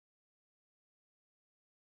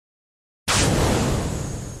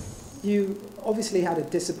You obviously had a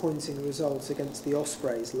disappointing result against the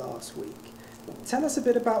Ospreys last week. Tell us a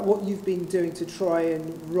bit about what you've been doing to try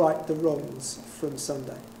and right the wrongs from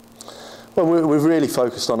Sunday. Well, we've really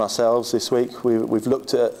focused on ourselves this week. We've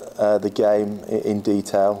looked at the game in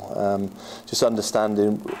detail, just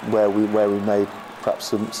understanding where we made perhaps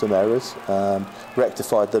some errors,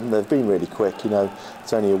 rectified them. They've been really quick. You know,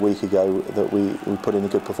 it's only a week ago that we put in a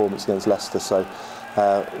good performance against Leicester, so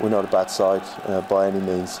we're not a bad side by any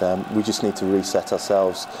means. We just need to reset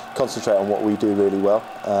ourselves, concentrate on what we do really well,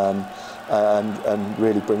 and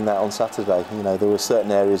really bring that on Saturday. You know, there were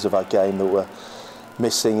certain areas of our game that were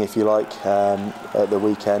missing, if you like, at the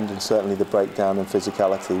weekend, and certainly the breakdown and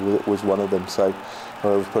physicality was one of them. So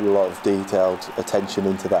we've put a lot of detailed attention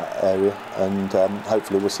into that area, and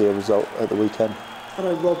hopefully we'll see a result at the weekend. I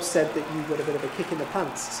know Rob said that you got a bit of a kick in the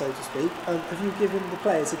pants, so to speak. Have you given the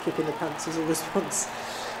players a kick in the pants as a response?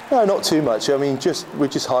 No, not too much. I mean, we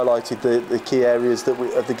just highlighted the key areas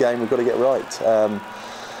of the game we've got to get right.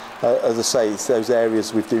 As I say, it's those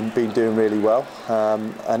areas we've been doing really well,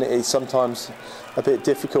 and it's sometimes a bit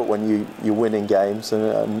difficult when you're winning games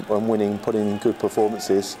and winning, putting in good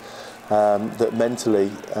performances, that mentally,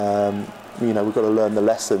 you know, we've got to learn the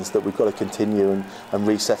lessons that we've got to continue and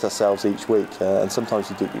reset ourselves each week, and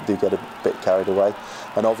sometimes you do get a bit carried away.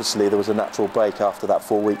 And obviously there was a natural break after that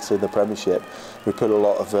 4 weeks in the Premiership. We put a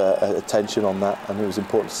lot of attention on that, and it was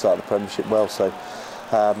important to start the Premiership well. So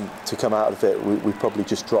to come out of it, we probably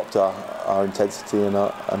just dropped our intensity and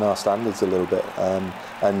our standards a little bit,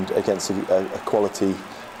 and against a quality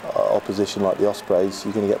opposition like the Ospreys,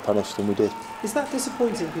 you're going to get punished, and we did. Is that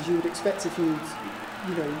disappointing? Because you would expect if you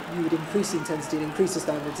would increase the intensity and increase the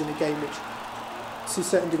standards in a game which, to a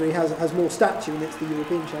certain degree, has more stature, and it's the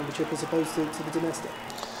European Championship as opposed to the domestic.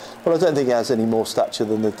 Well, I don't think it has any more stature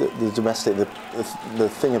than the domestic. The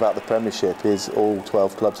thing about the Premiership is all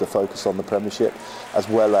 12 clubs are focused on the Premiership, as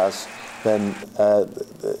well as then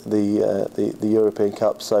the European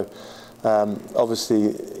Cup. So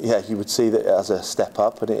obviously, yeah, you would see that as a step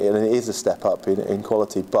up, and it is a step up in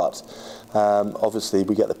quality. But obviously,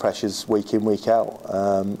 we get the pressures week in, week out,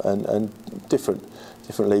 and different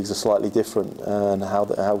leagues are slightly different, and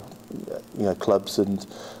how you know, clubs and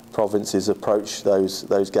provinces approach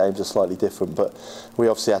those games are slightly different. But we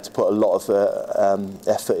obviously had to put a lot of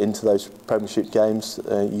effort into those Premiership games.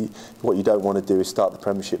 What you don't want to do is start the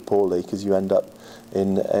Premiership poorly, because you end up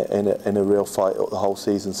in a real fight the whole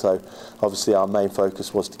season. So obviously our main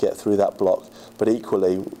focus was to get through that block, but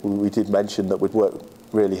equally we did mention that we'd worked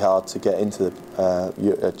really hard to get into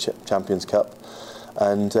the Champions Cup,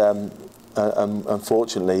 and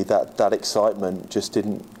unfortunately that excitement just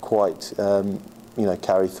didn't quite you know,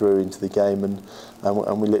 carry through into the game, and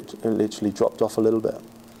we literally dropped off a little bit.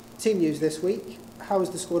 Team news this week. How is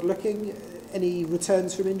the squad looking? Any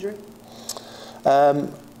returns from injury?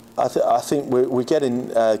 I think we're getting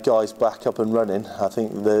guys back up and running. I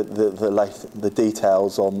think the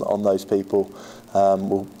details on those people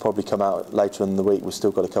will probably come out later in the week. We've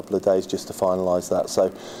still got a couple of days just to finalise that.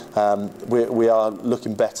 So we are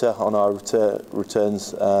looking better on our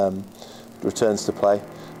returns to play.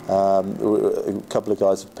 A couple of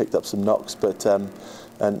guys have picked up some knocks, but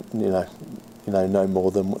and you know no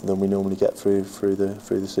more than we normally get through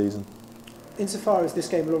the season. Insofar as this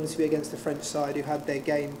game will obviously be against the French side, who had their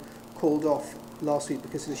game called off last week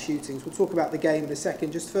because of the shootings. We'll talk about the game in a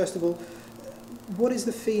second. Just first of all, what is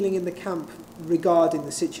the feeling in the camp regarding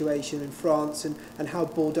the situation in France and how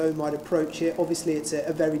Bordeaux might approach it? Obviously, it's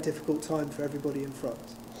a very difficult time for everybody in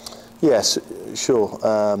France. Yes, sure.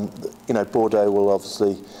 You know, Bordeaux will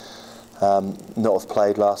obviously not have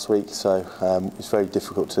played last week, so it's very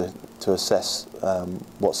difficult to assess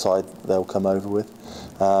what side they'll come over with.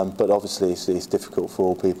 But obviously, it's difficult for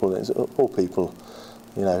all people. It's all people,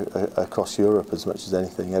 you know, across Europe as much as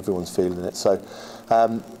anything. Everyone's feeling it. So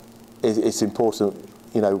it's important,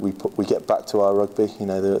 you know, we get back to our rugby. You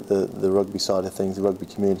know, the rugby side of things. The rugby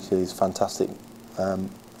community is fantastic.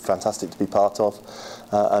 Fantastic to be part of,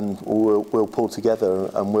 and we'll pull together,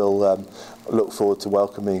 and we'll look forward to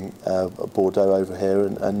welcoming Bordeaux over here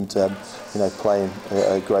and you know, playing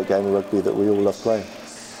a great game of rugby that we all love playing.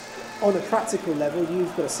 On a practical level, you've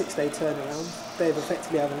got a 6-day turnaround. They've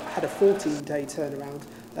effectively had a 14-day turnaround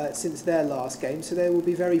since their last game, so they will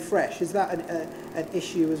be very fresh. Is that an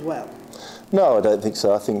issue as well? No, I don't think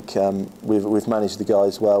so. I think we've managed the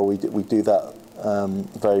guys well. We do that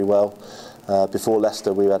very well. Before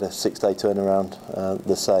Leicester, we had a 6-day turnaround,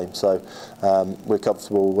 the same. So we're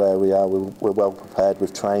comfortable where we are. We're well prepared.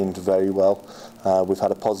 We've trained very well. We've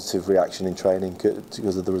had a positive reaction in training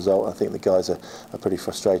because of the result. I think the guys are pretty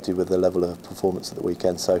frustrated with the level of performance at the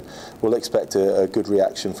weekend, so we'll expect a good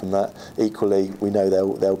reaction from that. Equally, we know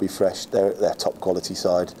they'll be fresh. They're top quality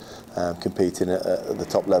side, competing at the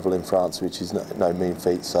top level in France, which is no mean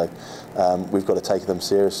feat. So we've got to take them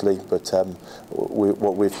seriously, but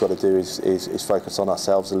what we've got to do is focus on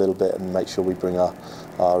ourselves a little bit and make sure we bring our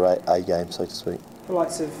A game, so to speak. The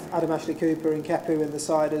likes of Adam Ashley Cooper and Hepher in the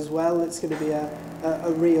side as well. It's going to be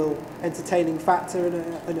a real entertaining factor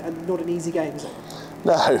and not an easy game, is it?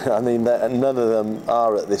 No, I mean none of them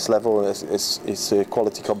are at this level. It's a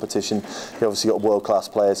quality competition. You've obviously got world-class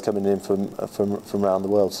players coming in from around the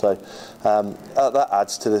world, so that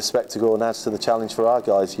adds to the spectacle and adds to the challenge for our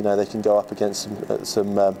guys. You know, they can go up against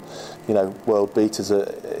some world beaters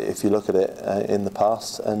if you look at it in the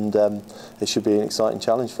past, and it should be an exciting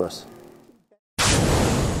challenge for us.